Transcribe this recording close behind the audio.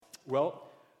Well,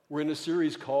 we're in a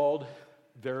series called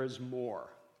There Is More.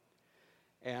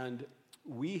 And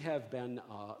we have been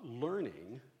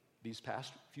learning these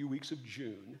past few weeks of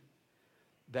June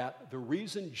that the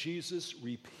reason Jesus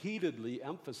repeatedly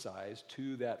emphasized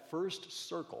to that first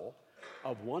circle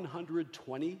of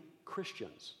 120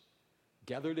 Christians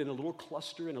gathered in a little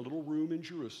cluster in a little room in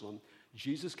Jerusalem,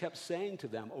 Jesus kept saying to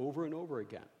them over and over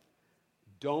again,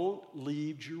 don't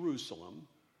leave Jerusalem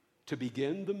to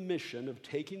begin the mission of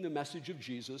taking the message of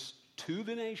Jesus to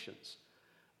the nations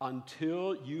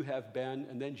until you have been,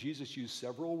 and then Jesus used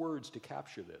several words to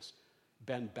capture this,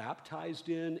 been baptized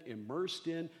in, immersed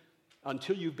in,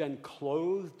 until you've been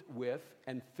clothed with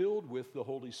and filled with the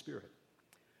Holy Spirit.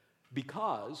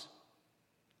 Because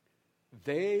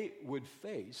they would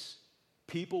face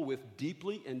people with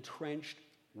deeply entrenched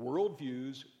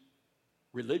worldviews,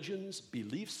 religions,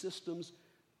 belief systems,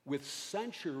 with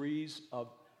centuries of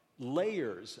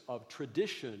layers of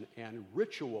tradition and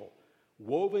ritual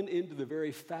woven into the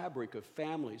very fabric of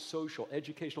family, social,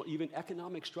 educational, even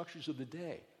economic structures of the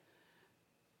day.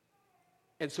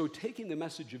 And so taking the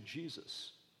message of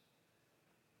Jesus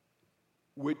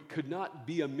could not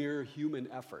be a mere human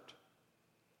effort.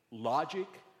 Logic,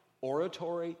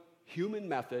 oratory, human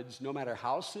methods, no matter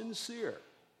how sincere,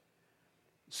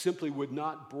 simply would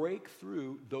not break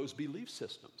through those belief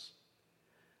systems.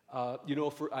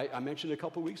 I mentioned a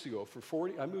couple weeks ago,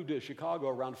 I moved to Chicago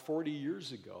around 40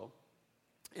 years ago,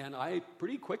 and I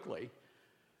pretty quickly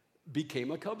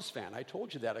became a Cubs fan. I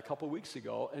told you that a couple weeks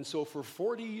ago. And so for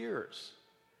 40 years,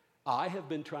 I have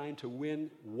been trying to win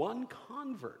one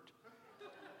convert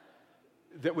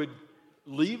that would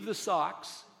leave the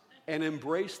Sox and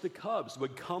embrace the Cubs,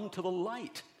 would come to the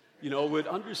light, would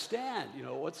understand,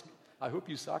 I hope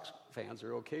you Sox fans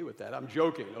are okay with that. I'm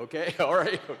joking, okay? All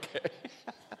right, okay.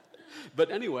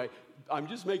 But anyway, I'm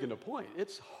just making a point.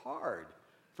 It's hard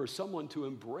for someone to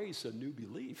embrace a new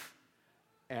belief.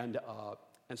 And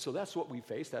so that's what we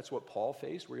face. That's what Paul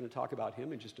faced. We're going to talk about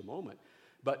him in just a moment.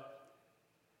 But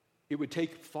it would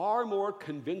take far more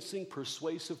convincing,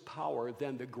 persuasive power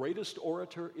than the greatest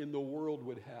orator in the world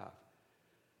would have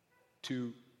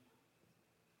to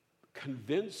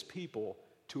convince people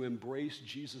to embrace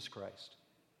Jesus Christ.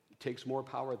 It takes more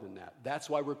power than that. That's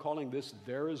why we're calling this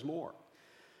There Is More.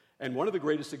 And one of the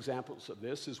greatest examples of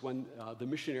this is when the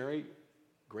missionary,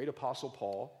 great apostle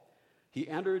Paul, he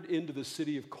entered into the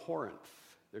city of Corinth.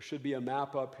 There should be a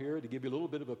map up here to give you a little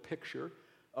bit of a picture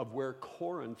of where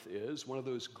Corinth is, one of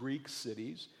those Greek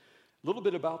cities. A little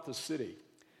bit about the city.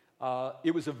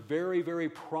 It was a very, very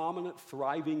prominent,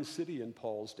 thriving city in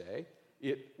Paul's day.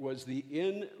 It was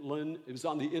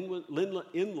on the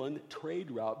inland trade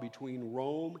route between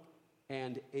Rome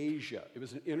and Asia. It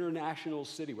was an international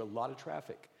city with a lot of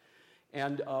traffic.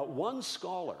 And one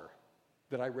scholar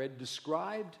that I read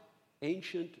described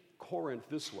ancient Corinth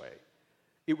this way.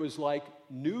 It was like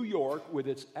New York with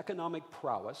its economic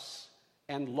prowess,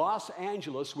 and Los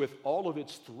Angeles with all of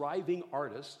its thriving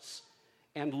artists,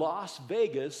 and Las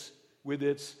Vegas with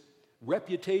its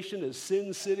reputation as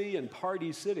Sin City and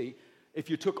Party City. If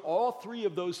you took all three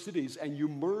of those cities and you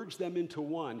merged them into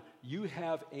one, you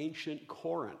have ancient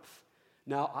Corinth.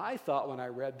 Now, I thought when I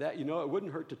read that, it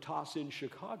wouldn't hurt to toss in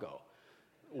Chicago.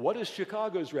 What is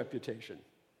Chicago's reputation?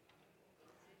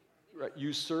 Right,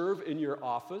 you serve in your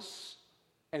office,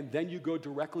 and then you go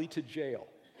directly to jail,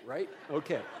 right?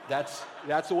 Okay, that's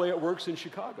the way it works in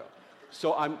Chicago.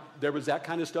 So there was that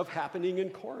kind of stuff happening in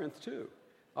Corinth too.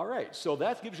 All right, so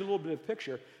that gives you a little bit of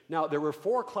picture. Now, there were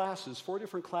four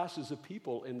different classes of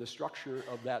people in the structure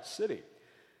of that city.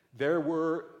 There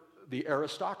were the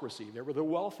aristocracy, there were the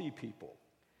wealthy people.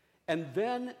 And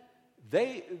then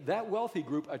that wealthy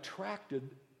group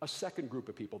attracted a second group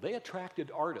of people. They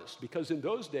attracted artists, because in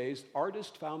those days,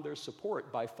 artists found their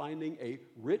support by finding a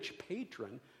rich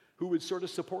patron who would sort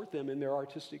of support them in their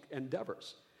artistic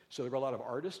endeavors. So there were a lot of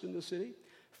artists in the city.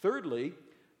 Thirdly,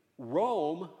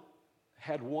 Rome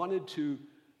had wanted to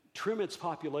trim its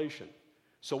population.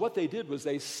 So what they did was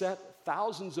they set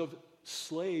thousands of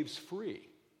slaves free.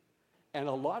 And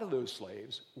a lot of those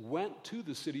slaves went to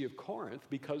the city of Corinth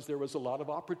because there was a lot of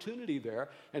opportunity there.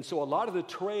 And so a lot of the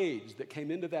trades that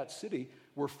came into that city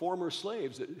were former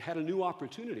slaves that had a new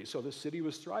opportunity. So the city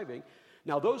was thriving.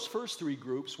 Now, those first three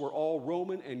groups were all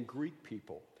Roman and Greek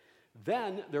people.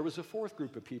 Then there was a fourth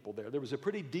group of people there. There was a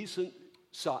pretty decent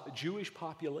Jewish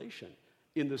population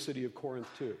in the city of Corinth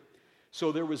too.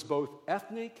 So there was both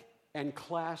ethnic and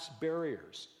class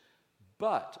barriers.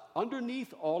 But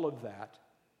underneath all of that,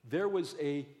 there was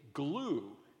a glue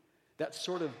that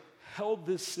sort of held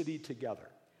this city together.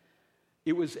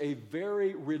 It was a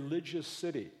very religious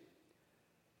city.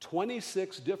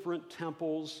 26 different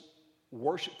temples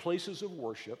places of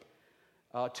worship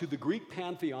to the Greek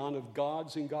pantheon of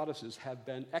gods and goddesses have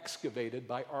been excavated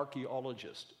by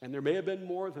archaeologists. And there may have been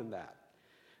more than that.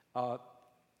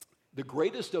 The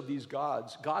greatest of these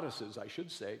goddesses, I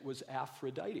should say, was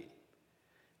Aphrodite,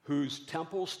 whose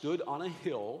temple stood on a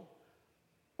hill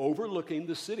overlooking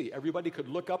the city. Everybody could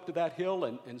look up to that hill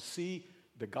and see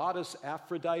the goddess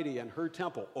Aphrodite and her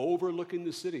temple overlooking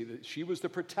the city. She was the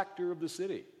protector of the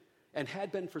city and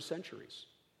had been for centuries.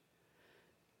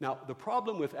 Now, the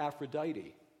problem with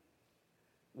Aphrodite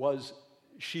was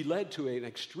she led to an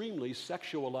extremely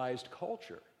sexualized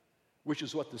culture, which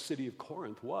is what the city of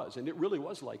Corinth was. And it really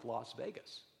was like Las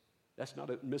Vegas. That's not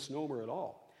a misnomer at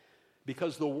all.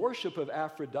 Because the worship of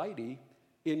Aphrodite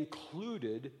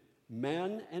included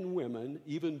men and women,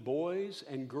 even boys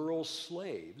and girls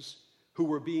slaves, who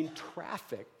were being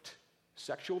trafficked,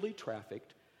 sexually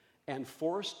trafficked, and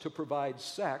forced to provide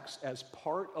sex as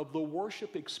part of the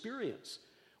worship experience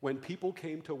when people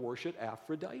came to worship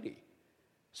Aphrodite.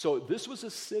 So this was a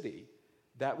city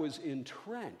that was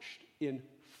entrenched in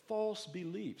false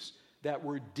beliefs that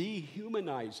were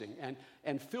dehumanizing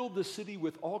and filled the city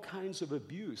with all kinds of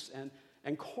abuse.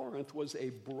 And Corinth was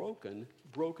a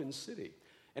broken city.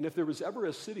 And if there was ever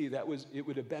a city it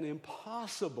would have been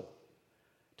impossible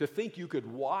to think you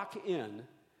could walk in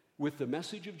with the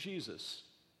message of Jesus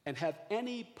and have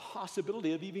any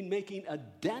possibility of even making a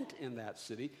dent in that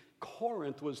city,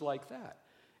 Corinth was like that.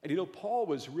 And Paul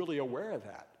was really aware of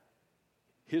that.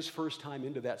 His first time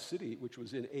into that city, which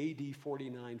was in AD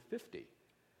 49-50.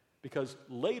 Because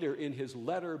later in his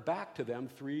letter back to them,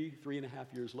 three and a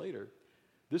half years later,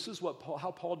 this is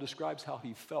how Paul describes how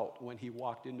he felt when he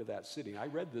walked into that city. I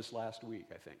read this last week,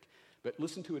 I think. But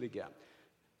listen to it again.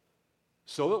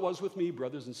 So it was with me,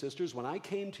 brothers and sisters, when I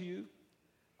came to you,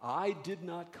 I did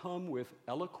not come with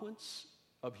eloquence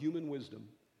of human wisdom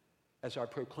as I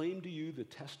proclaimed to you the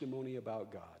testimony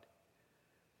about God.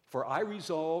 For I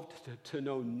resolved to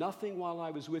know nothing while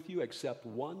I was with you except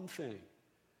one thing,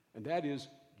 and that is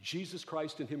Jesus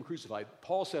Christ and Him crucified.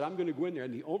 Paul said, I'm going to go in there,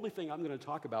 and the only thing I'm going to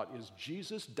talk about is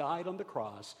Jesus died on the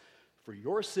cross for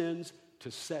your sins to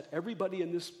set everybody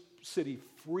in this city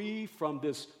free from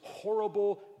this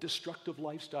horrible, destructive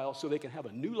lifestyle so they can have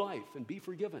a new life and be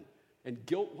forgiven and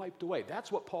guilt wiped away.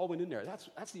 That's what Paul went in there.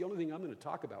 That's the only thing I'm going to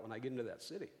talk about when I get into that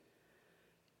city.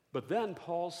 But then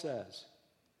Paul says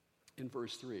in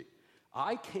verse 3,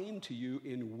 I came to you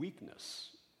in weakness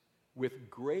with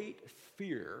great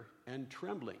fear and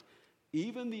trembling.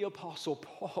 Even the Apostle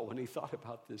Paul, when he thought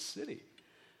about this city,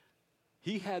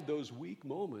 he had those weak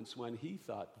moments when he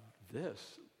thought,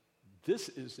 this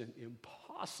is an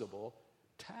impossible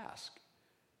task.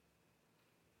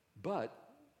 But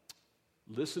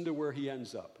listen to where he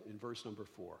ends up in verse number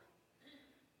 4.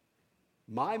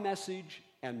 My message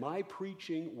and my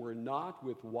preaching were not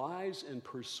with wise and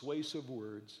persuasive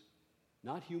words,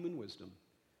 not human wisdom.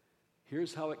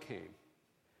 Here's how it came.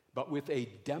 But with a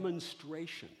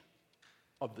demonstration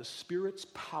of the Spirit's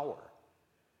power,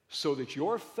 so that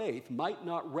your faith might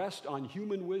not rest on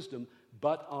human wisdom,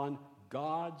 but on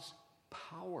God's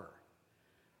power.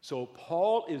 So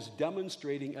Paul is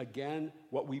demonstrating again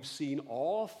what we've seen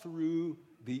all through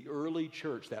the early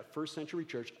church, that first century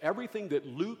church. Everything that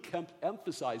Luke kept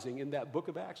emphasizing in that book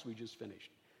of Acts we just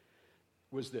finished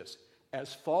was this.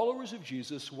 As followers of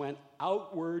Jesus went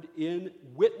outward in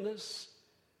witness,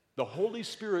 the Holy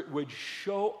Spirit would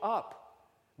show up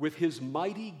with His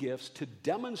mighty gifts to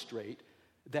demonstrate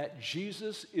that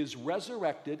Jesus is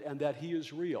resurrected and that He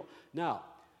is real. Now,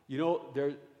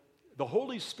 the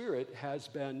Holy Spirit has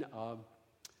been,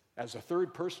 as a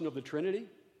third person of the Trinity,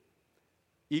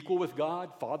 equal with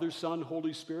God, Father, Son,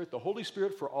 Holy Spirit. The Holy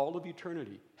Spirit for all of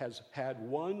eternity has had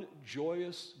one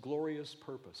joyous, glorious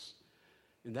purpose,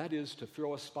 and that is to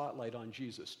throw a spotlight on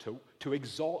Jesus, to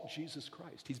exalt Jesus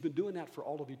Christ. He's been doing that for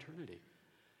all of eternity.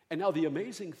 And now the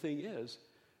amazing thing is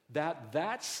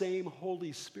that same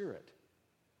Holy Spirit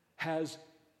has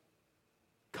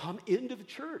come into the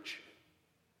church.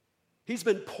 He's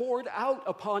been poured out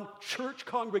upon church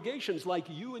congregations like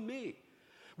you and me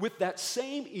with that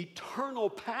same eternal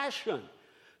passion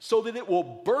so that it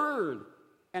will burn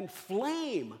and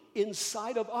flame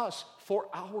inside of us for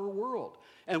our world.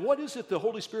 And what is it the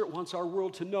Holy Spirit wants our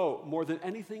world to know more than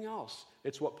anything else?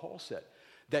 It's what Paul said,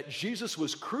 that Jesus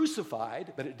was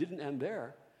crucified, but it didn't end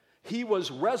there. He was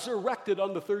resurrected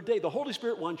on the third day. The Holy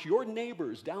Spirit wants your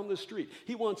neighbors down the street.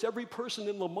 He wants every person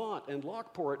in Lamont and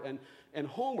Lockport and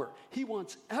Homer. He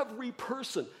wants every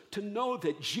person to know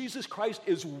that Jesus Christ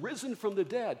is risen from the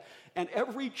dead. And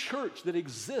every church that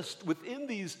exists within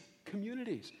these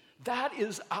communities, That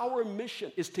is our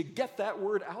mission, is to get that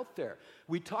word out there.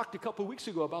 We talked a couple weeks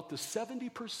ago about the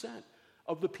 70%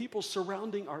 of the people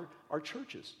surrounding our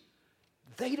churches.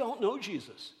 They don't know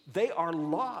Jesus. They are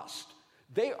lost.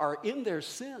 They are in their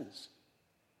sins.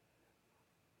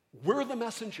 We're the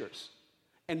messengers.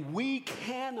 And we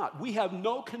have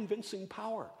no convincing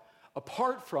power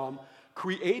apart from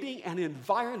creating an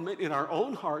environment in our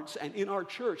own hearts and in our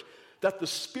church that the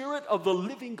Spirit of the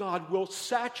living God will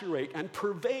saturate and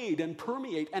pervade and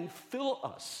permeate and fill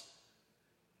us.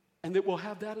 And that we'll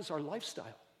have that as our lifestyle.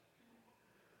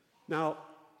 Now,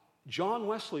 John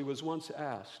Wesley was once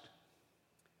asked,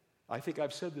 I think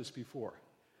I've said this before,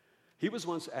 he was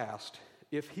once asked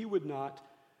if he would not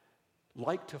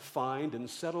like to find and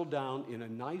settle down in a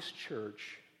nice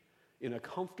church in a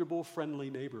comfortable, friendly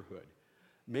neighborhood,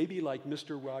 maybe like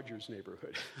Mr. Rogers'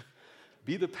 neighborhood.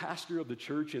 Be the pastor of the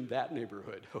church in that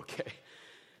neighborhood, okay?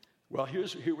 Well,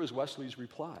 here was Wesley's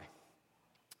reply.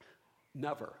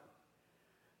 Never.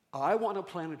 I want to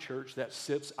plant a church that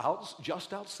sits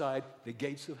just outside the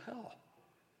gates of hell.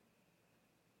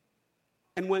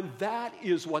 And when that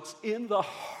is what's in the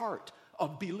heart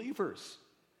of believers,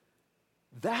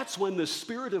 that's when the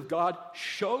Spirit of God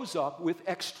shows up with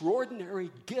extraordinary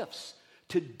gifts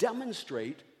to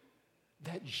demonstrate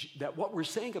that what we're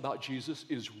saying about Jesus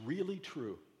is really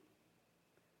true.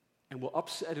 And will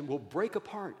upset and will break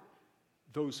apart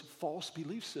those false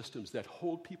belief systems that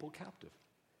hold people captive.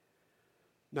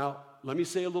 Now, let me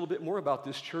say a little bit more about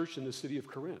this church in the city of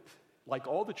Corinth. Like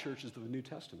all the churches of the New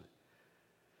Testament,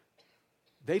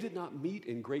 they did not meet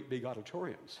in great big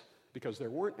auditoriums because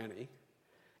there weren't any.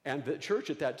 And the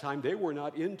church at that time, they were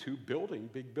not into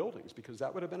building big buildings because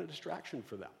that would have been a distraction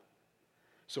for them.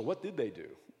 So what did they do?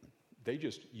 They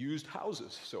just used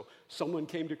houses. So someone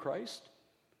came to Christ,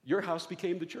 your house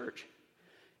became the church.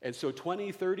 And so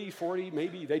 20, 30, 40,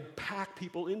 maybe they'd pack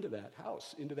people into that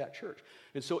house, into that church.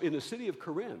 And so in the city of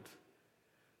Corinth,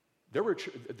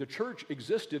 the church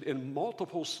existed in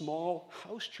multiple small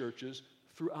house churches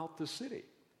throughout the city.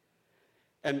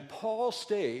 And Paul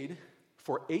stayed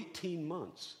for 18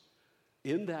 months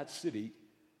in that city,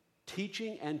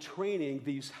 teaching and training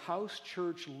these house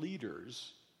church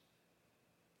leaders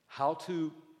how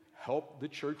to help the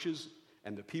churches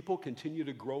and the people continue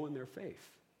to grow in their faith.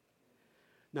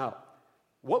 Now,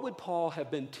 what would Paul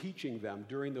have been teaching them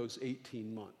during those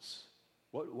 18 months?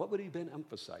 What would he have been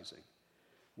emphasizing?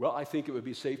 Well, I think it would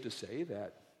be safe to say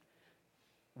that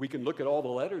we can look at all the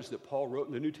letters that Paul wrote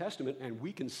in the New Testament, and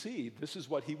we can see this is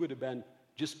what he would have been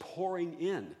just pouring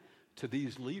in to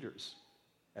these leaders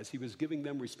as he was giving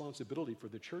them responsibility for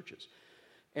the churches.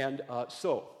 And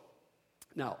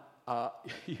now,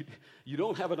 you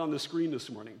don't have it on the screen this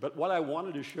morning, but what I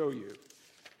wanted to show you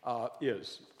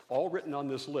is all written on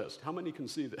this list. How many can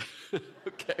see this?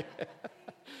 Okay.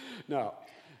 Now,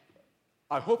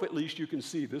 I hope at least you can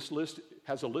see this list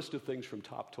has a list of things from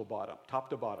top to bottom,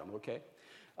 okay?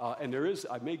 And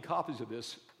I made copies of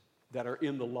this that are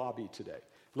in the lobby today.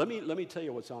 Let me tell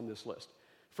you what's on this list.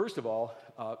 First of all,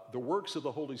 the works of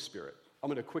the Holy Spirit. I'm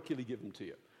going to quickly give them to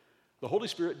you. The Holy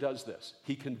Spirit does this.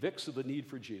 He convicts of the need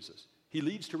for Jesus. He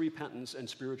leads to repentance and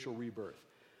spiritual rebirth.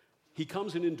 He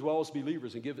comes and indwells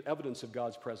believers and gives evidence of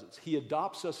God's presence. He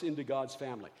adopts us into God's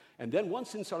family. And then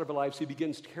once inside of our lives, he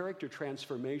begins character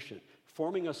transformation,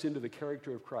 forming us into the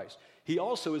character of Christ. He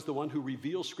also is the one who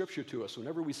reveals Scripture to us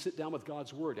whenever we sit down with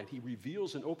God's Word, and he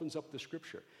reveals and opens up the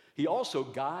Scripture. He also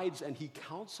guides and he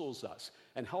counsels us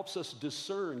and helps us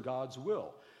discern God's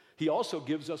will. He also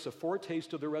gives us a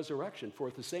foretaste of the resurrection. For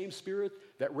if the same Spirit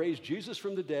that raised Jesus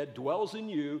from the dead dwells in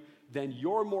you, then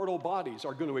your mortal bodies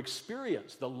are going to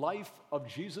experience the life of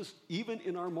Jesus even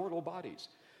in our mortal bodies.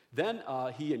 Then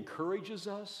he encourages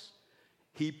us.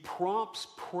 He prompts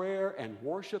prayer and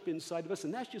worship inside of us.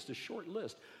 And that's just a short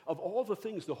list of all the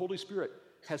things the Holy Spirit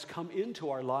has come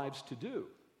into our lives to do.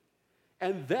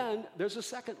 And then there's a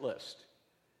second list.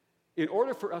 In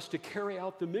order for us to carry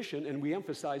out the mission, and we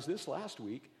emphasized this last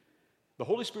week, the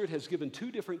Holy Spirit has given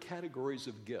two different categories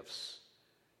of gifts.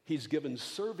 He's given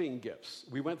serving gifts.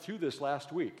 We went through this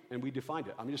last week, and we defined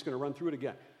it. I'm just going to run through it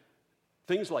again.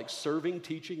 Things like serving,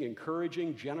 teaching,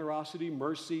 encouraging, generosity,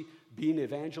 mercy, being an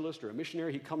evangelist or a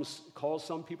missionary. He calls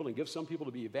some people and gives some people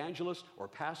to be evangelists or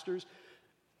pastors.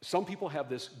 Some people have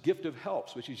this gift of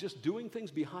helps, which is just doing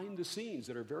things behind the scenes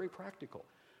that are very practical,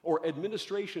 or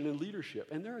administration and leadership.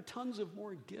 And there are tons of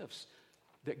more gifts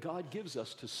that God gives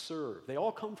us to serve. They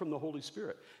all come from the Holy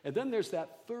Spirit. And then there's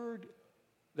that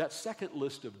second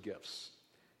list of gifts.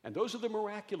 And those are the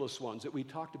miraculous ones that we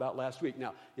talked about last week.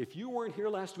 Now, if you weren't here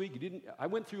last week, I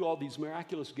went through all these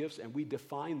miraculous gifts and we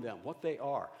defined them, what they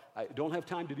are. I don't have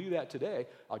time to do that today.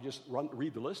 I'll just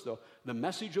read the list, though. The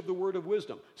message of the word of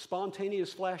wisdom,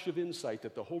 spontaneous flash of insight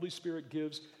that the Holy Spirit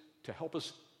gives to help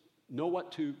us know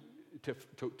what to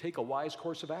take a wise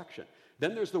course of action.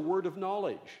 Then there's the word of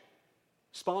knowledge,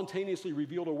 spontaneously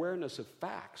revealed awareness of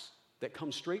facts that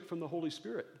come straight from the Holy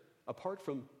Spirit, apart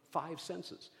from 5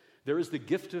 senses. There is the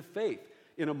gift of faith,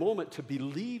 in a moment to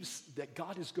believe that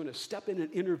God is going to step in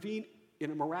and intervene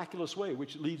in a miraculous way,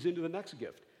 which leads into the next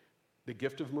gift, the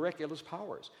gift of miraculous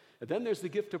powers. And then there's the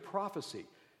gift of prophecy,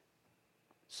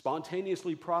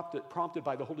 spontaneously prompted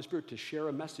by the Holy Spirit to share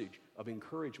a message of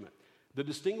encouragement. The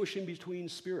distinguishing between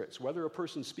spirits, whether a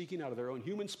person's speaking out of their own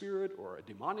human spirit or a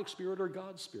demonic spirit or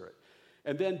God's spirit.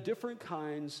 And then different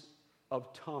kinds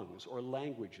of tongues or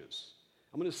languages.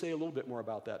 I'm going to say a little bit more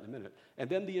about that in a minute. And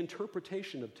then the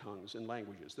interpretation of tongues and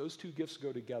languages. Those two gifts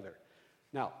go together.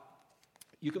 Now,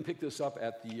 you can pick this up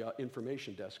at the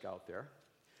information desk out there.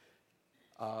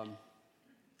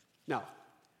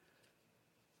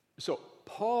 So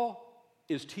Paul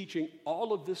is teaching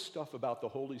all of this stuff about the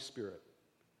Holy Spirit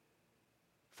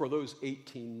for those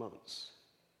 18 months.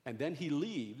 And then he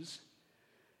leaves,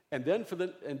 and then for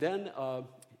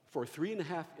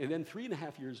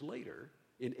 3.5 years later,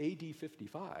 in AD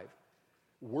 55,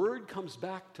 word comes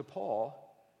back to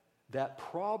Paul that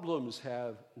problems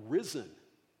have risen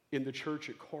in the church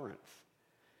at Corinth.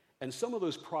 And some of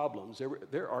those problems,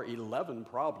 there are 11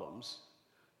 problems,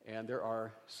 and there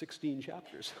are 16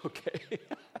 chapters, okay?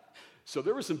 So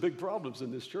there were some big problems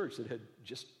in this church that had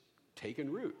just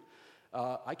taken root.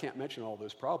 I can't mention all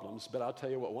those problems, but I'll tell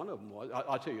you what one of them was.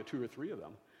 I'll tell you 2 or 3 of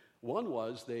them. One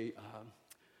was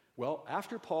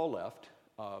after Paul left,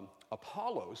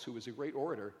 Apollos, who was a great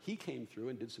orator, he came through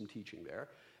and did some teaching there.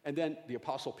 And then the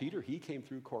Apostle Peter, he came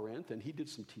through Corinth, and he did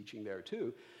some teaching there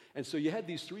too. And so you had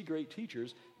these 3 great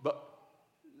teachers, but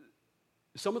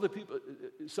some of the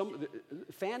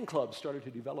fan clubs started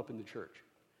to develop in the church.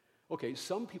 Okay,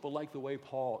 some people liked the way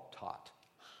Paul taught.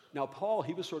 Now, Paul,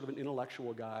 he was sort of an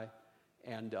intellectual guy,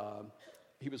 and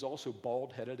he was also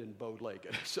bald-headed and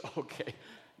bowed-legged. So, okay,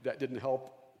 that didn't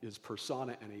help his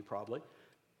persona any, probably.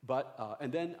 But,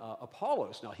 and then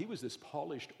Apollos, now he was this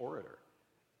polished orator.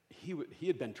 He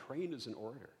had been trained as an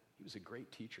orator. He was a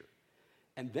great teacher.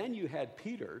 And then you had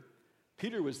Peter.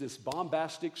 Peter was this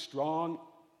bombastic, strong,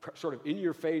 sort of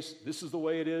in-your-face, this is the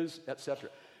way it is, etc.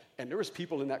 And there was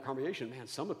people in that congregation, man,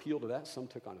 some appealed to that, some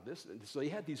took on to this. And so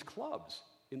you had these clubs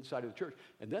inside of the church.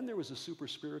 And then there was a super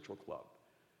spiritual club.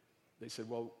 They said,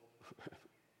 well,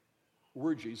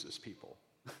 we're Jesus people.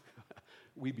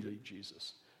 We believe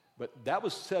Jesus. But that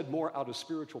was said more out of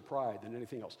spiritual pride than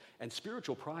anything else. And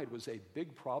spiritual pride was a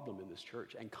big problem in this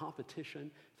church, and competition,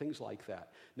 things like that.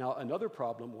 Now, another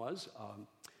problem was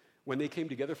when they came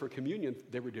together for communion,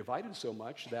 they were divided so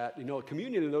much that,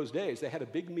 communion in those days, they had a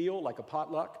big meal like a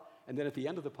potluck, and then at the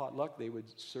end of the potluck, they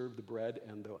would serve the bread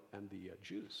and the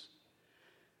juice.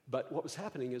 But what was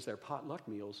happening is their potluck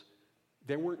meals,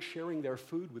 they weren't sharing their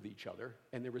food with each other,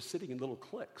 and they were sitting in little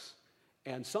cliques.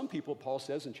 And some people, Paul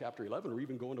says in chapter 11, are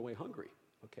even going away hungry,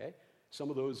 okay? Some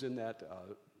of those in that,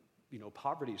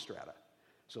 poverty strata.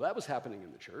 So that was happening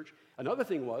in the church. Another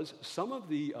thing was some of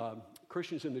the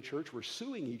Christians in the church were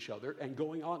suing each other and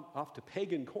going off to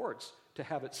pagan courts to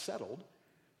have it settled,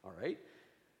 all right?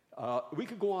 We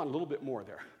could go on a little bit more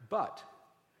there. But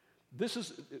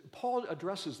Paul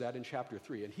addresses that in chapter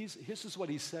 3, and this is what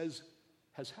he says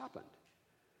has happened.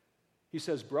 He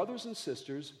says, brothers and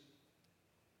sisters,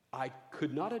 I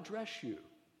could not address you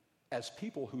as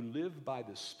people who live by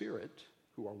the Spirit,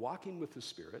 who are walking with the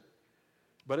Spirit,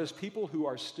 but as people who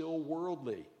are still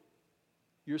worldly.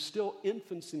 You're still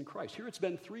infants in Christ. Here it's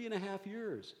been 3.5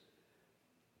 years.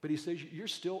 But he says, you're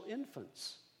still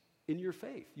infants in your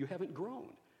faith. You haven't grown.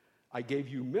 I gave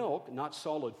you milk, not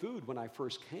solid food, when I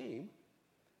first came,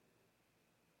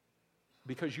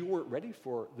 because you weren't ready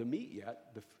for the meat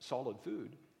yet, the solid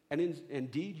food. And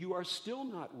indeed, you are still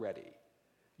not ready.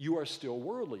 You are still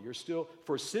worldly.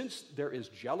 For since there is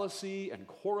jealousy and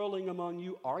quarreling among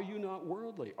you, are you not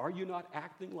worldly? Are you not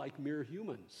acting like mere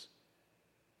humans?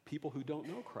 People who don't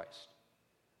know Christ.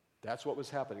 That's what was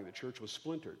happening. The church was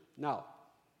splintered. Now,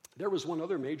 there was one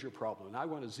other major problem, and I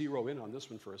want to zero in on this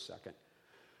one for a second.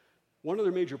 One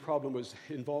other major problem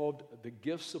involved the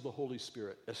gifts of the Holy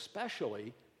Spirit,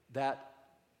 especially that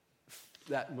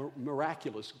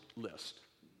miraculous list.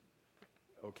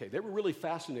 Okay, they were really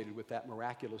fascinated with that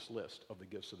miraculous list of the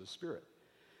gifts of the Spirit.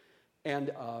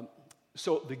 And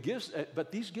so the gifts,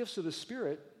 but these gifts of the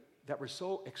Spirit that were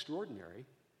so extraordinary,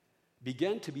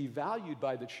 began to be valued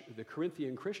by the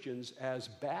Corinthian Christians as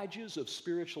badges of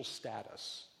spiritual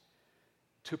status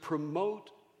to promote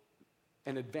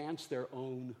and advance their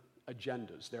own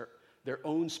agendas, their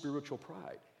own spiritual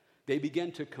pride. They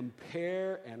began to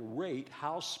compare and rate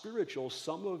how spiritual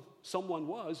someone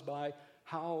was by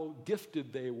how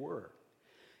gifted they were.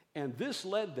 And this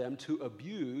led them to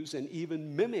abuse and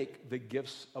even mimic the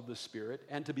gifts of the Spirit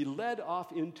and to be led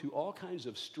off into all kinds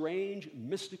of strange,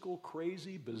 mystical,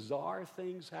 crazy, bizarre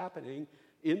things happening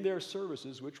in their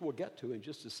services, which we'll get to in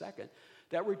just a second,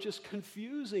 that were just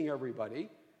confusing everybody,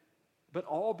 but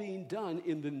all being done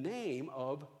in the name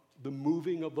of the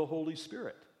moving of the Holy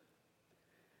Spirit.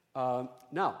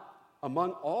 Now,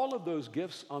 among all of those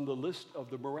gifts on the list of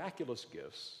the miraculous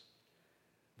gifts,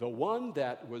 the one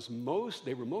that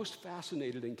they were most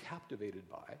fascinated and captivated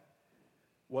by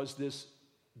was this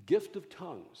gift of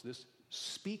tongues, this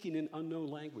speaking in unknown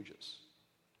languages.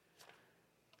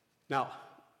 Now,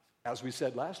 as we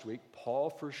said last week, Paul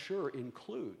for sure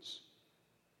includes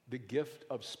the gift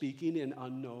of speaking in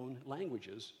unknown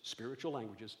languages, spiritual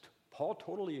languages. Paul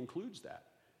totally includes that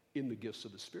in the gifts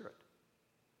of the Spirit.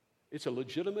 It's a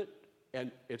legitimate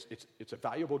and it's a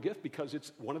valuable gift because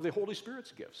it's one of the Holy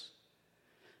Spirit's gifts.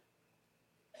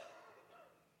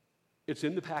 It's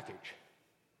in the package.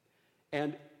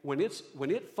 And when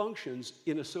it functions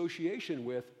in association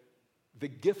with the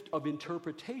gift of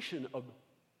interpretation of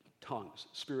tongues,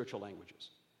 spiritual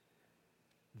languages,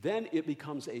 then it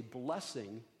becomes a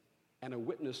blessing and a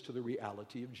witness to the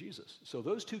reality of Jesus. So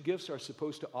those two gifts are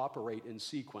supposed to operate in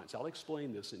sequence. I'll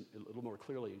explain this a little more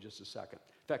clearly in just a second.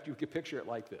 In fact, you could picture it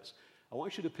like this. I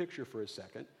want you to picture for a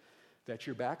second that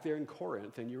you're back there in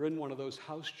Corinth and you're in one of those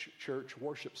house church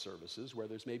worship services where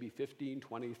there's maybe 15,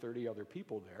 20, 30 other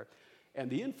people there. And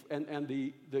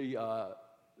the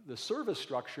service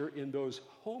structure in those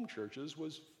home churches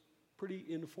was pretty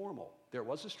informal. There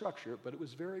was a structure, but it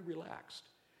was very relaxed,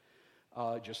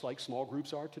 just like small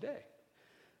groups are today.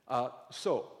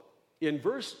 So in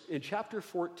chapter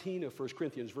 14 of 1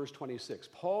 Corinthians, verse 26,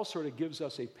 Paul sort of gives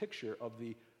us a picture of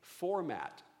the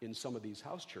format in some of these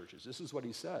house churches. This is what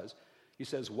he says. He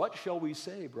says, "What shall we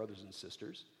say, brothers and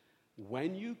sisters?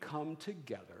 When you come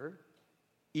together,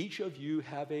 each of you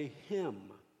have a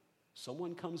hymn."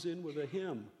 Someone comes in with a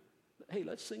hymn. Hey,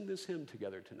 let's sing this hymn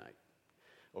together tonight.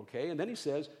 Okay, and then he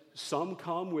says, some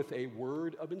come with a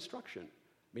word of instruction.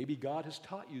 Maybe God has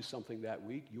taught you something that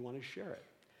week, you want to share it.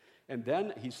 And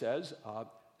then he says,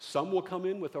 some will come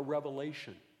in with a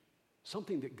revelation,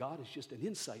 something that God is just an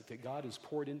insight that God has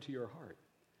poured into your heart.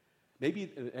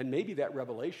 Maybe that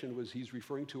revelation was he's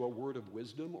referring to a word of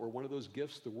wisdom or one of those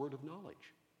gifts, the word of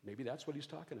knowledge. Maybe that's what he's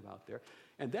talking about there.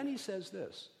 And then he says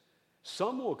this,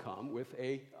 some will come with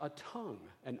a tongue,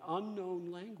 an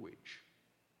unknown language.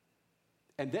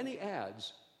 And then he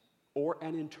adds, or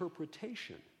an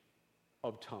interpretation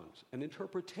of tongues, an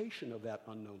interpretation of that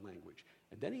unknown language.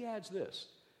 And then he adds this,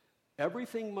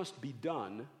 everything must be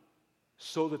done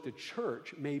so that the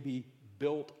church may be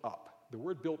built up. The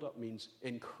word built up means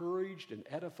encouraged and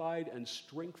edified and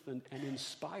strengthened and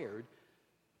inspired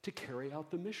to carry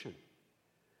out the mission.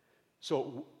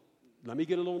 So let me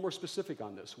get a little more specific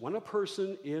on this. When a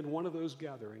person in one of those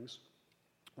gatherings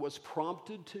was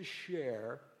prompted to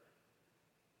share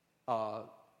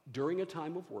during a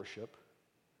time of worship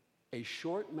a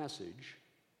short message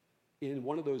in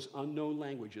one of those unknown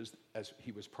languages, as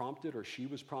he was prompted or she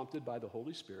was prompted by the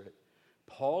Holy Spirit,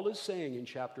 Paul is saying in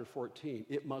chapter 14,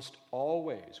 it must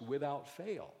always, without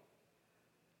fail,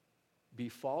 be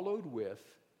followed with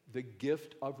the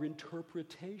gift of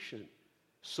interpretation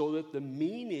so that the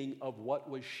meaning of what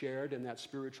was shared in that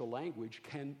spiritual language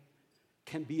can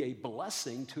be a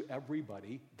blessing to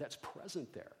everybody that's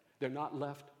present there. They're not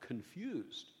left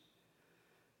confused.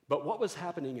 But what was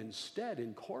happening instead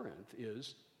in Corinth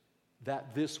is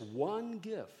that this one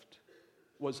gift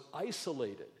was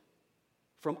isolated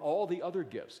from all the other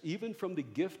gifts, even from the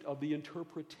gift of the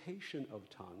interpretation of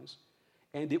tongues,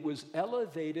 and it was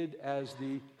elevated as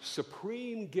the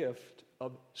supreme gift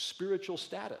of spiritual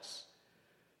status.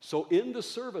 So in the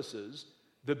services,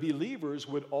 the believers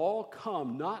would all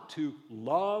come not to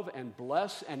love and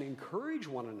bless and encourage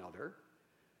one another,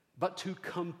 but to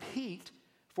compete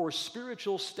for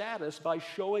spiritual status by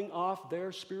showing off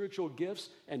their spiritual gifts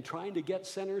and trying to get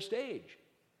center stage.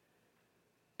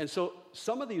 And so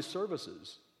some of these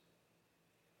services,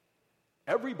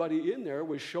 everybody in there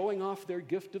was showing off their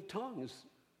gift of tongues.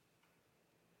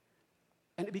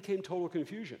 And it became total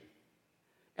confusion.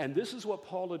 And this is what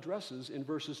Paul addresses in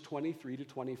verses 23 to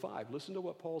 25. Listen to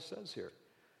what Paul says here.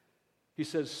 He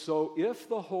says, so if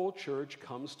the whole church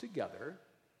comes together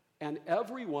and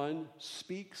everyone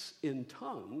speaks in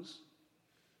tongues,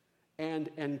 and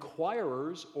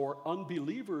inquirers or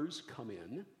unbelievers come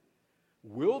in,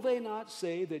 will they not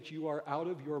say that you are out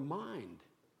of your mind?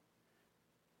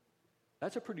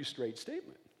 That's a pretty straight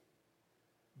statement.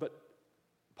 But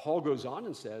Paul goes on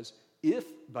and says, if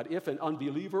an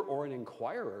unbeliever or an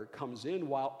inquirer comes in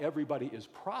while everybody is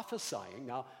prophesying,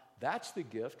 now that's the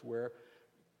gift where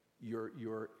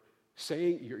you're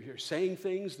saying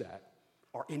things that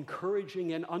are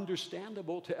encouraging and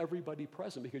understandable to everybody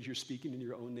present because you're speaking in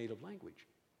your own native language.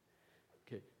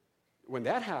 Okay. When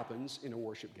that happens in a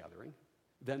worship gathering,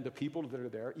 then the people that are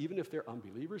there, even if they're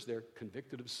unbelievers, they're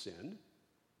convicted of sin.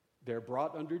 They're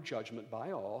brought under judgment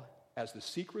by all as the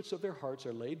secrets of their hearts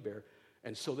are laid bare.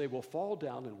 And so they will fall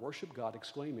down and worship God,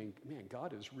 exclaiming, man,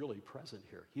 God is really present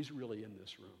here. He's really in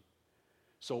this room.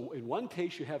 So in one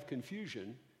case you have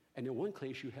confusion, and in one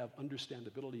case you have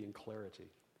understandability and clarity.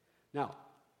 Now,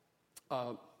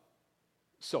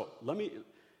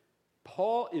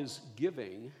 Paul is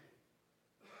giving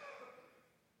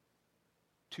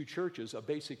to churches a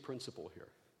basic principle here.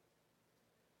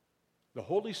 The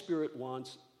Holy Spirit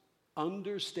wants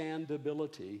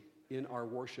understandability in our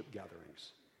worship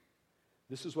gatherings.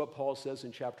 This is what Paul says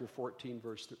in chapter 14,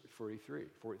 verse 33.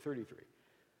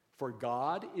 For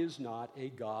God is not a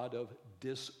God of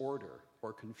disorder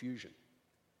or confusion.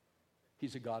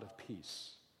 He's a God of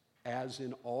peace, as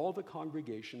in all the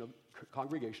congregations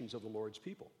of the Lord's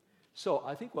people. So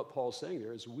I think what Paul's saying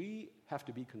there is we have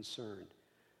to be concerned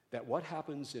that what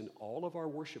happens in all of our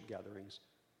worship gatherings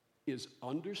is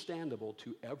understandable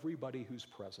to everybody who's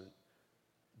present,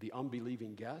 the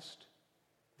unbelieving guest,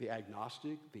 the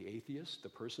agnostic, the atheist, the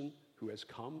person who has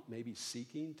come maybe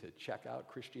seeking to check out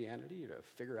Christianity, to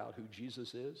figure out who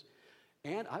Jesus is.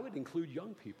 And I would include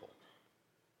young people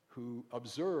who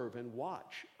observe and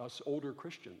watch us older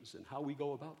Christians and how we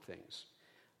go about things.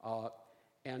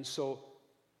 And so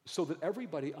that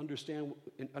everybody understands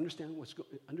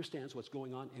what's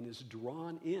going on and is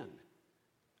drawn in.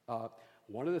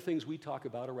 One of the things we talk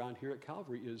about around here at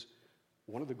Calvary is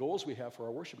one of the goals we have for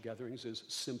our worship gatherings is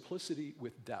simplicity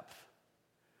with depth.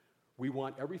 We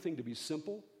want everything to be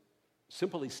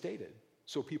simply stated,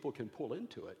 so people can pull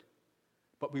into it,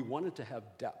 but we want it to have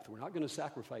depth. We're not going to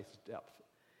sacrifice depth.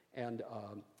 And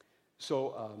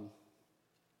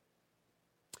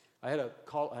I had a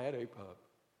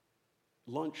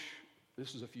lunch,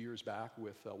 this was a few years back,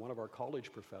 with one of our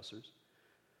college professors,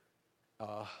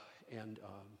 and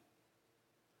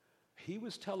he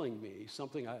was telling me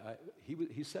something.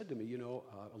 He said to me, a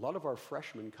lot of our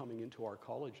freshmen coming into our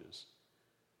colleges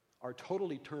are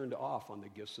totally turned off on the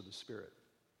gifts of the Spirit.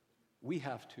 We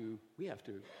have to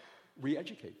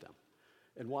re-educate them.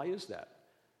 And why is that?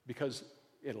 Because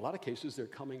in a lot of cases, they're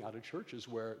coming out of churches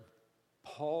where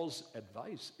Paul's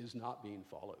advice is not being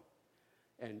followed.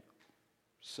 And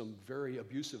some very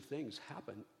abusive things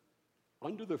happen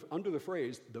under the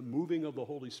phrase, the moving of the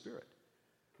Holy Spirit.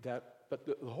 But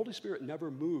the Holy Spirit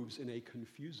never moves in a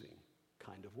confusing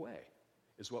kind of way,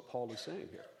 is what Paul is saying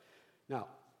here. Now,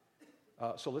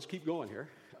 so let's keep going here.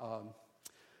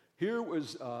 Here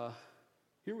was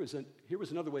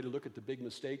another way to look at the big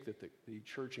mistake that the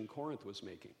church in Corinth was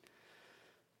making.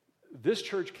 This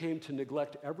church came to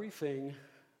neglect everything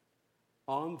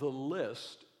on the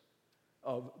list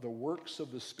of the works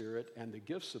of the Spirit and the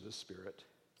gifts of the Spirit,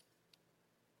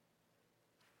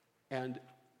 and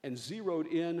zeroed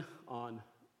in on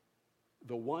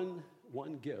the one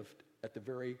gift at the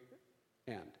very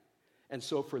end. And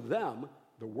so for them,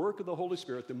 the work of the Holy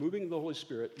Spirit, the moving of the Holy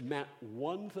Spirit, meant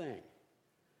one thing,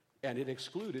 and it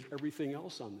excluded everything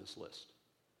else on this list.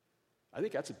 I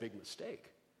think that's a big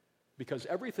mistake, because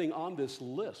everything on this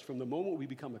list, from the moment we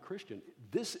become a Christian,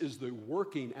 this is the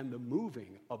working and the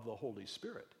moving of the Holy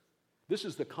Spirit. This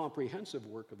is the comprehensive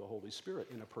work of the Holy Spirit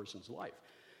in a person's life.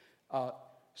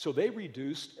 So they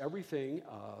reduced everything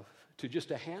to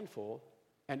just a handful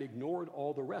and ignored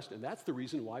all the rest. And that's the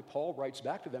reason why Paul writes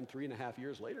back to them 3.5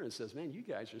 years later and says, man, you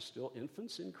guys are still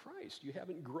infants in Christ. You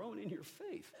haven't grown in your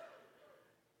faith.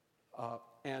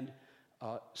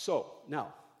 So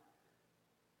now,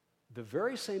 the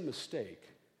very same mistake,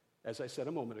 as I said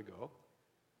a moment ago,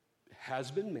 has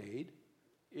been made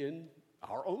in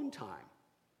our own time.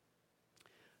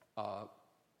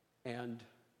 And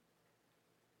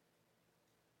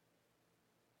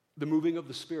the moving of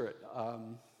the Spirit.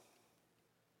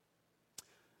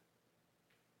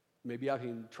 Maybe I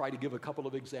can try to give a couple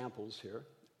of examples here.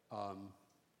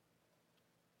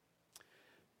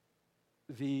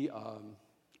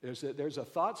 There's a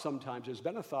thought sometimes, there's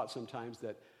been a thought sometimes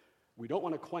that we don't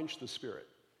want to quench the Spirit.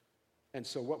 And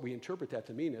so what we interpret that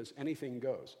to mean is anything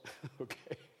goes,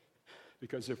 okay?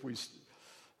 Because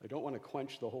I don't want to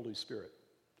quench the Holy Spirit.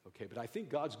 Okay, but I think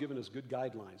God's given us good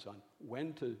guidelines on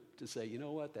when to say, you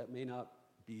know what, that may not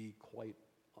be quite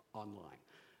online.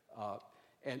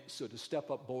 And so to step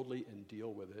up boldly and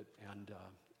deal with it. And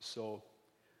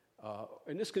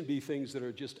and this can be things that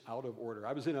are just out of order.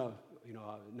 I was in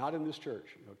not in this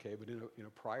church, okay, but in a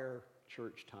prior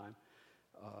church time.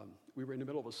 We were in the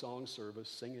middle of a song service,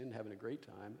 singing, having a great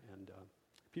time, and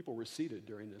people were seated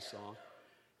during this song.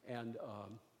 And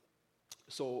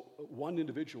so one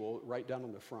individual right down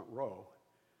in the front row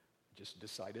just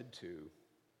decided to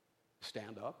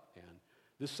stand up, and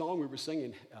this song we were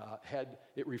singing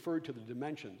it referred to the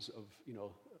dimensions of,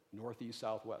 northeast,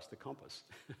 southwest, the compass.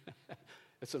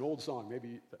 It's an old song,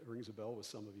 maybe that rings a bell with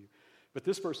some of you. But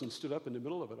this person stood up in the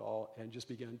middle of it all and just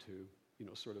began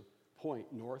to, sort of point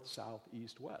north, south,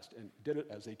 east, west, and did it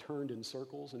as they turned in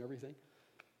circles and everything.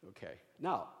 Okay.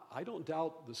 Now, I don't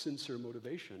doubt the sincere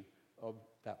motivation of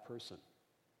that person.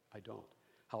 I don't.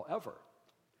 However,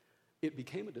 it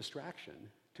became a distraction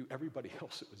to everybody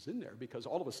else that was in there because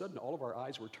all of a sudden, all of our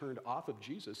eyes were turned off of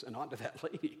Jesus and onto that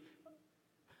lady,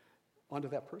 onto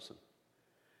that person.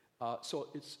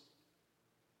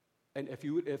 And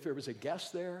if there was a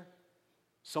guest there,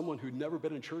 someone who'd never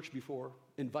been in church before,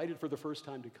 invited for the first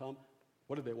time to come,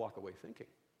 what did they walk away thinking?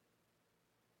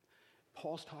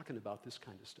 Paul's talking about this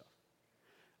kind of stuff.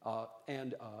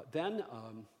 And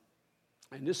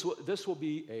this will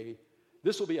be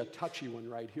a touchy one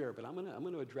right here, but I'm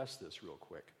going to address this real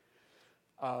quick.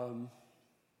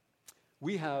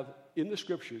 We have, in the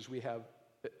scriptures, we have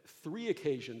 3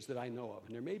 occasions that I know of,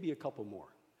 and there may be a couple more,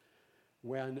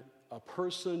 when a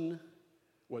person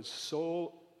was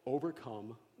so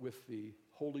overcome with the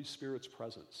Holy Spirit's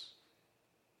presence,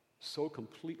 so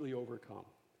completely overcome,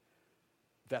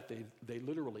 that they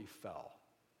literally fell.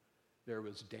 There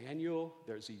was Daniel,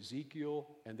 there's Ezekiel,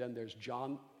 and then there's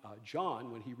John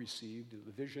when he received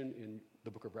the vision in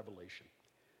the book of Revelation.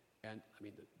 And I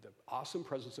mean, the awesome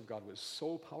presence of God was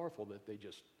so powerful that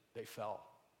they fell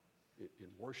in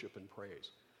worship and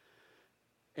praise.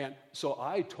 And so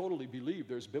I totally believe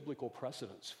there's biblical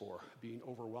precedence for being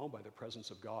overwhelmed by the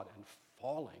presence of God and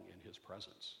falling in his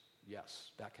presence.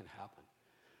 Yes, that can happen.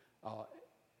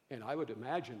 And I would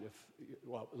imagine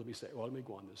let me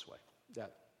go on this way.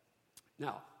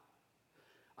 Now,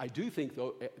 I do think,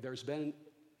 though, there's been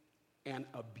an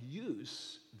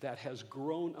abuse that has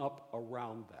grown up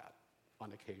around that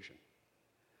on occasion.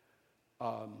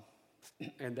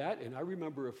 And I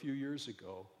remember a few years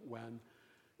ago when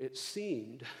it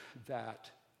seemed that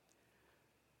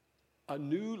a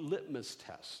new litmus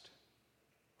test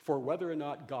for whether or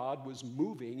not God was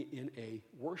moving in a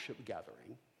worship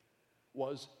gathering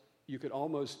was,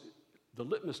 the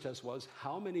litmus test was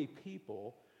how many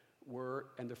people were,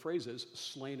 and the phrase is,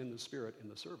 slain in the Spirit in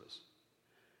the service.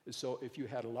 And so if you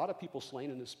had a lot of people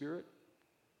slain in the Spirit,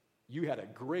 you had a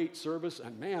great service,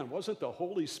 and man, wasn't the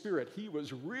Holy Spirit, he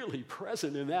was really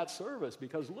present in that service,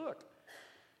 because look.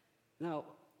 Now,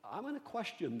 I'm going to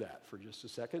question that for just a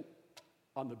second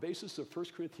on the basis of 1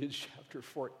 Corinthians chapter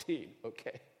 14,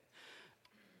 okay?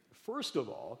 First of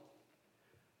all,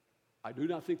 I do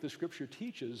not think the scripture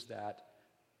teaches that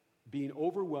being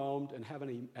overwhelmed and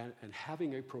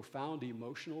having a profound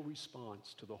emotional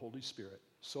response to the Holy Spirit,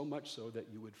 so much so that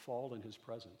you would fall in his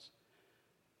presence.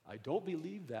 I don't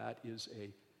believe that is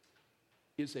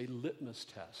a litmus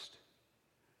test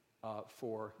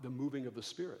for the moving of the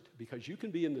Spirit, because you can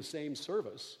be in the same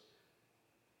service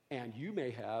and you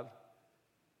may have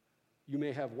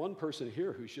one person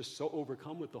here who's just so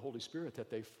overcome with the Holy Spirit that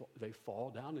they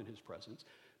fall down in his presence,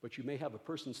 but you may have a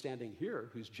person standing here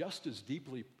who's just as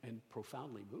deeply and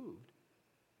profoundly moved,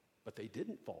 but they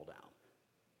didn't fall down.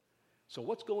 So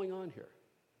what's going on here?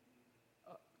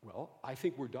 Well, I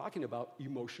think we're talking about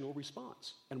emotional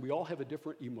response, and we all have a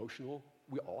different emotional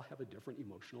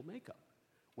makeup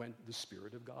when the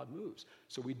Spirit of God moves.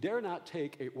 So we dare not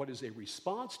take what is a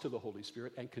response to the Holy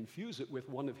Spirit and confuse it with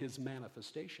one of his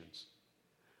manifestations.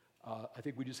 I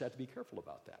think we just have to be careful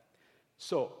about that.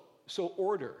 So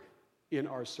order in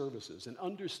our services and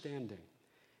understanding.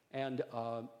 And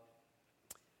I'm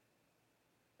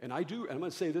going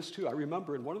to say this too. I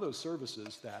remember in one of those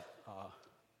services that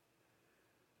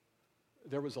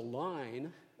there was a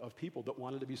line of people that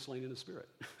wanted to be slain in the Spirit.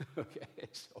 Okay,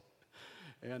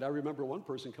 and I remember one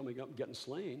person coming up and getting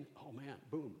slain. Oh man,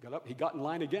 boom, got up. He got in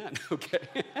line again. Okay,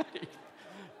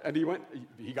 and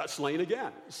he got slain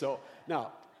again. So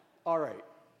now, all right.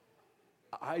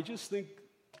 I just think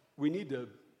we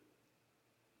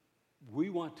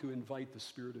want to invite the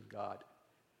Spirit of God.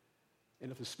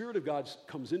 And if the Spirit of God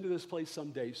comes into this place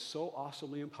someday so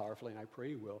awesomely and powerfully, and I pray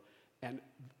he will, and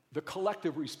the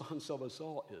collective response of us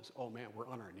all is, oh man, we're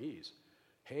on our knees.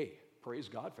 Hey, praise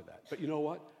God for that. But you know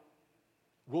what?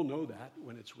 We'll know that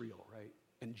when it's real, right?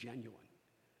 And genuine.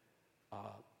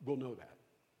 We'll know that.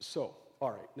 So,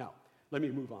 all right, now, let me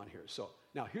move on here. So,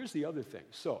 now here's the other thing.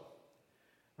 So,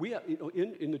 we have,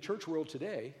 in the church world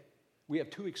today, we have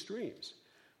two extremes.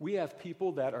 We have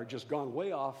people that are just gone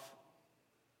way off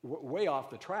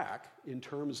the track in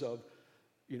terms of,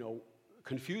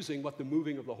 confusing what the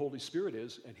moving of the Holy Spirit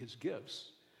is and his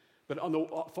gifts. But on the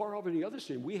far over the other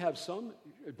extreme, we have some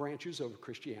branches of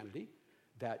Christianity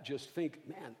that just think,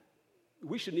 man,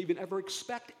 we shouldn't even ever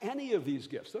expect any of these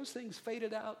gifts. Those things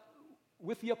faded out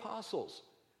with the apostles.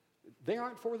 They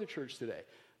aren't for the church today.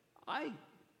 I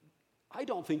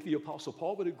don't think the Apostle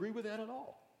Paul would agree with that at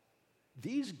all.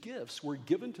 These gifts were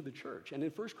given to the church. And in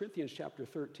 1 Corinthians chapter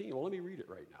 13, well, let me read it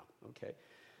right now, okay?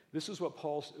 This is what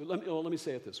Paul, let me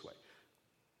say it this way.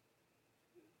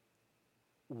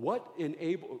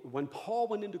 When Paul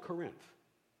went into Corinth,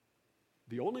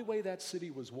 the only way that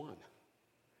city was won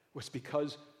was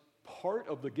because part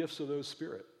of the gifts of the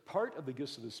Spirit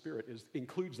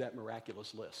includes that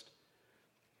miraculous list.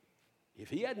 If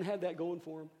he hadn't had that going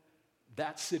for him,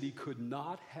 that city could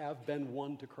not have been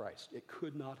won to Christ. It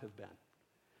could not have been.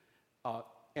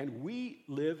 And we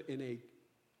live in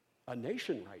a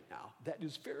nation right now that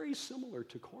is very similar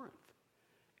to Corinth.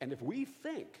 And if we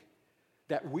think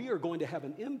that we are going to have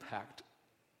an impact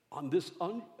on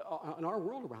on our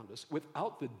world around us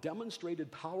without the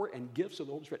demonstrated power and gifts of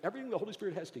the Holy Spirit, everything the Holy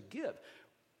Spirit has to give,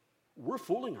 we're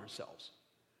fooling ourselves.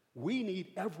 We need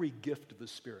every gift of the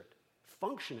Spirit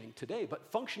functioning today, but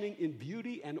functioning in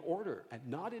beauty and order and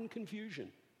not in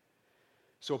confusion.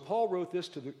 So Paul wrote this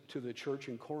to the church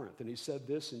in Corinth, and he said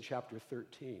this in chapter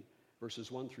 13,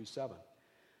 verses 1 through 7.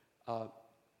 Let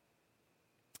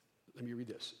me read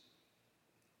this.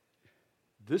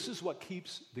 This is what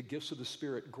keeps the gifts of the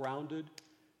Spirit grounded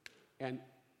and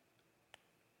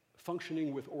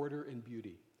functioning with order and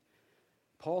beauty.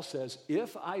 Paul says,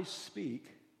 if I speak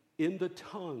in the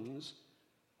tongues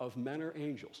of men or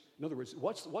angels. In other words,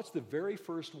 what's the very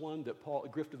first one that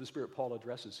gift of the Spirit Paul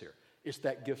addresses here? It's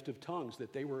that gift of tongues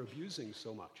that they were abusing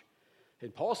so much.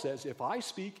 And Paul says, if I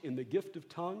speak in the gift of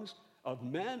tongues of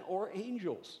men or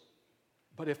angels,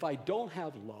 but if I don't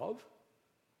have love,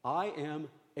 I am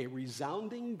a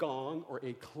resounding gong or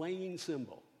a clanging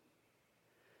cymbal.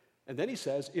 And then he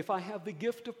says, if I have the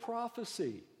gift of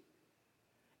prophecy,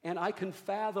 and I can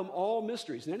fathom all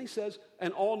mysteries. And then he says,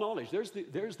 and all knowledge.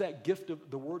 There's that gift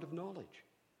of the word of knowledge.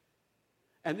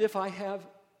 And if I have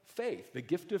faith, the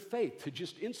gift of faith, to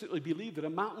just instantly believe that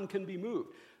a mountain can be moved.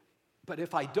 But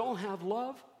if I don't have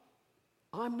love,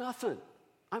 I'm nothing.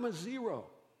 I'm a zero.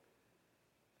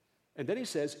 And then he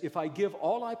says, if I give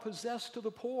all I possess to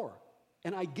the poor,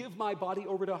 and I give my body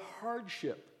over to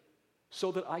hardship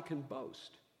so that I can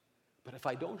boast. But if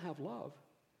I don't have love,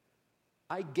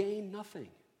 I gain nothing.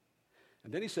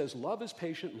 And then he says, love is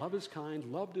patient, love is kind,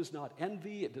 love does not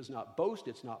envy, it does not boast,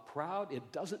 it's not proud,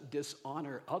 it doesn't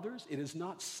dishonor others, it is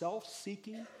not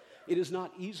self-seeking, it is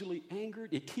not easily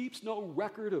angered, it keeps no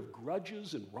record of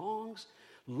grudges and wrongs.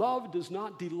 Love does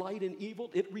not delight in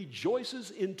evil, it rejoices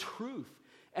in truth,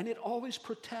 and it always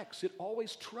protects, it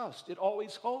always trusts, it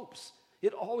always hopes,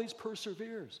 it always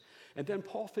perseveres. And then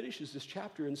Paul finishes this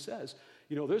chapter and says,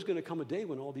 there's going to come a day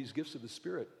when all these gifts of the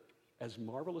Spirit, as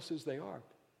marvelous as they are,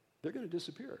 they're going to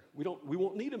disappear. We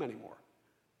won't need them anymore.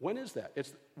 When is that?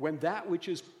 It's when that which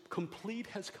is complete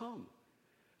has come.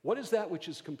 What is that which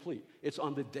is complete? It's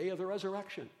on the day of the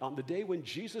resurrection, on the day when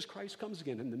Jesus Christ comes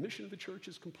again and the mission of the church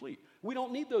is complete. We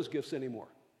don't need those gifts anymore.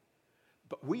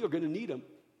 But we are going to need them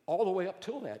all the way up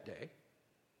till that day.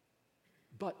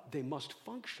 But they must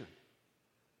function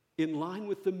in line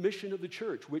with the mission of the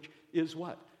church, which is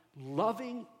what?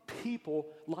 Loving people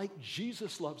like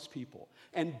Jesus loves people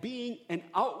and being an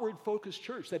outward-focused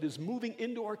church that is moving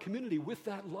into our community with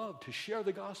that love to share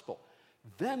the gospel.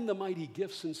 Then the mighty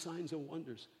gifts and signs and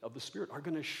wonders of the Spirit are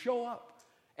going to show up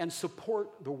and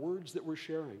support the words that we're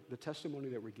sharing, the testimony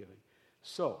that we're giving.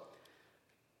 So,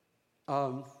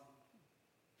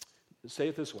 say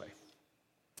it this way,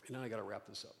 and now I got to wrap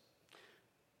this up.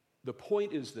 The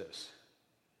point is this,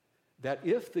 that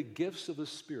if the gifts of the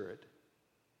Spirit,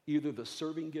 either the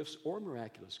serving gifts or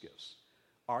miraculous gifts,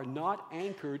 are not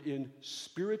anchored in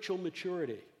spiritual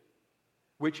maturity,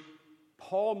 which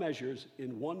Paul measures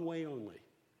in one way only,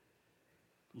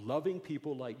 loving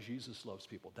people like Jesus loves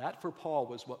people. That for Paul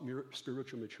was what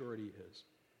spiritual maturity is.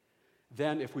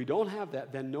 Then if we don't have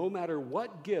that, then no matter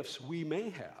what gifts we may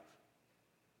have,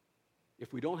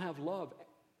 if we don't have love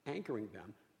anchoring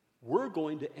them, we're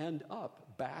going to end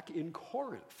up back in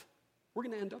Corinth. We're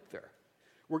going to end up there.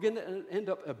 We're going to end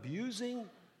up abusing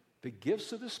the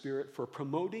gifts of the Spirit for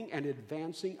promoting and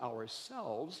advancing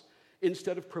ourselves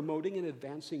instead of promoting and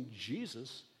advancing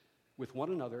Jesus with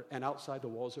one another and outside the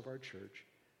walls of our church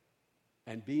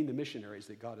and being the missionaries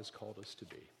that God has called us to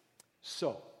be.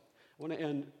 So, I want to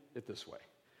end it this way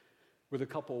with a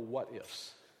couple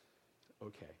what-ifs.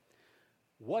 Okay.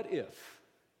 What if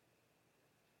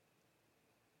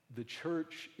the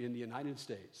church in the United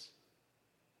States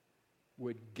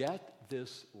would get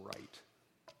this right?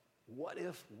 What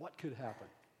could happen?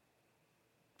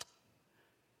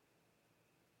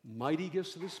 Mighty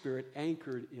gifts of the Spirit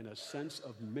anchored in a sense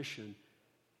of mission,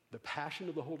 the passion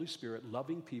of the Holy Spirit,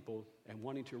 loving people and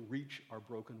wanting to reach our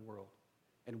broken world.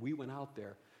 And we went out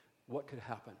there. What could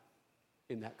happen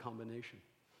in that combination?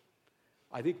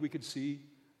 I think we can see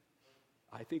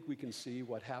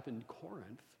what happened in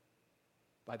Corinth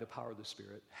by the power of the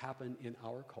Spirit happen in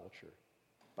our culture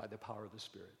by the power of the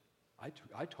Spirit.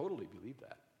 I totally believe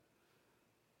that.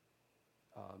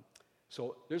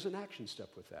 So there's an action step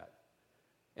with that.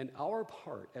 And our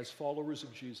part as followers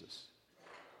of Jesus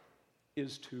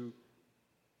is to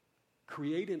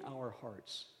create in our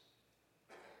hearts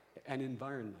an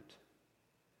environment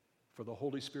for the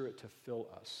Holy Spirit to fill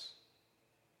us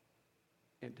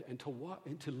and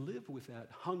to live with that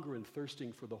hunger and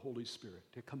thirsting for the Holy Spirit,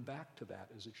 to come back to that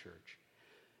as a church.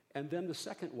 And then the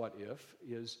second what if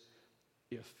is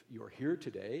if you're here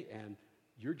today and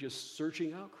you're just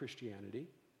searching out Christianity,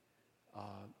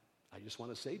 I just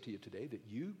want to say to you today that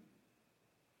you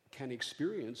can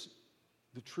experience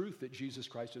the truth that Jesus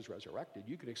Christ is resurrected.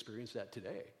 You can experience that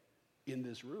today in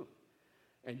this room.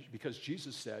 And because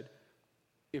Jesus said,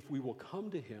 if we will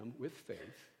come to him with faith,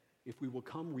 if we will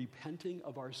come repenting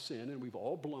of our sin, and we've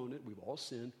all blown it, we've all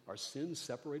sinned, our sins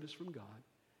separate us from God.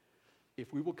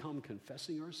 If we will come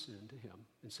confessing our sin to him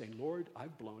and saying, Lord,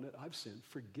 I've blown it, I've sinned,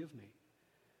 forgive me.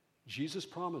 Jesus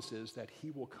promises that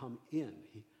he will come in.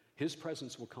 His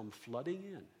presence will come flooding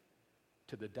in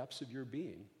to the depths of your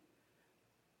being,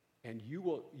 and you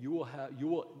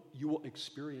will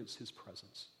experience his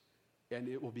presence, and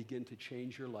it will begin to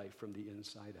change your life from the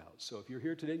inside out. So if you're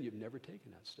here today and you've never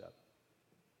taken that step,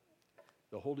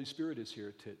 the Holy Spirit is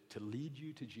here to lead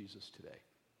you to Jesus today.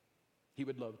 He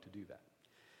would love to do that.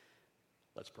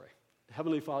 Let's pray.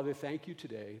 Heavenly Father, thank you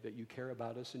today that you care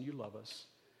about us and you love us.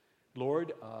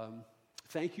 Lord,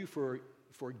 thank you for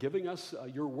giving us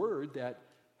your word that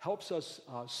helps us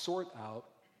sort out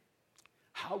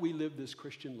how we live this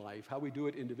Christian life, how we do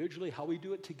it individually, how we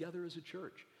do it together as a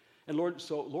church. And Lord,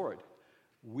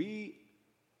 we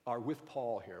are with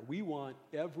Paul here. We want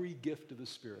every gift of the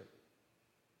Spirit.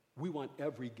 We want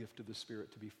every gift of the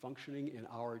Spirit to be functioning in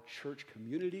our church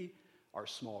community, our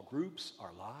small groups,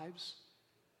 our lives,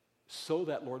 so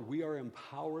that, Lord, we are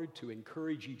empowered to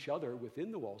encourage each other within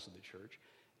the walls of the church,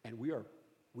 and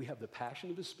we have the passion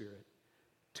of the Spirit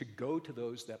to go to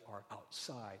those that are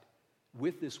outside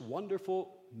with this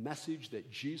wonderful message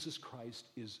that Jesus Christ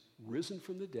is risen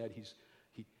from the dead.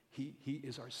 He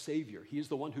is our Savior. He is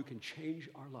the one who can change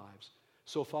our lives.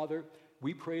 So, Father,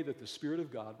 we pray that the Spirit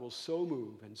of God will so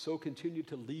move and so continue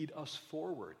to lead us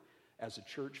forward as a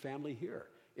church family here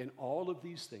in all of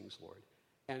these things, Lord.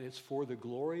 And it's for the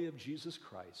glory of Jesus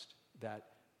Christ that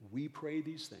we pray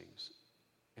these things,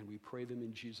 and we pray them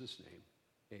in Jesus' name.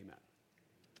 Amen.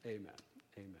 Amen.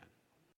 Amen.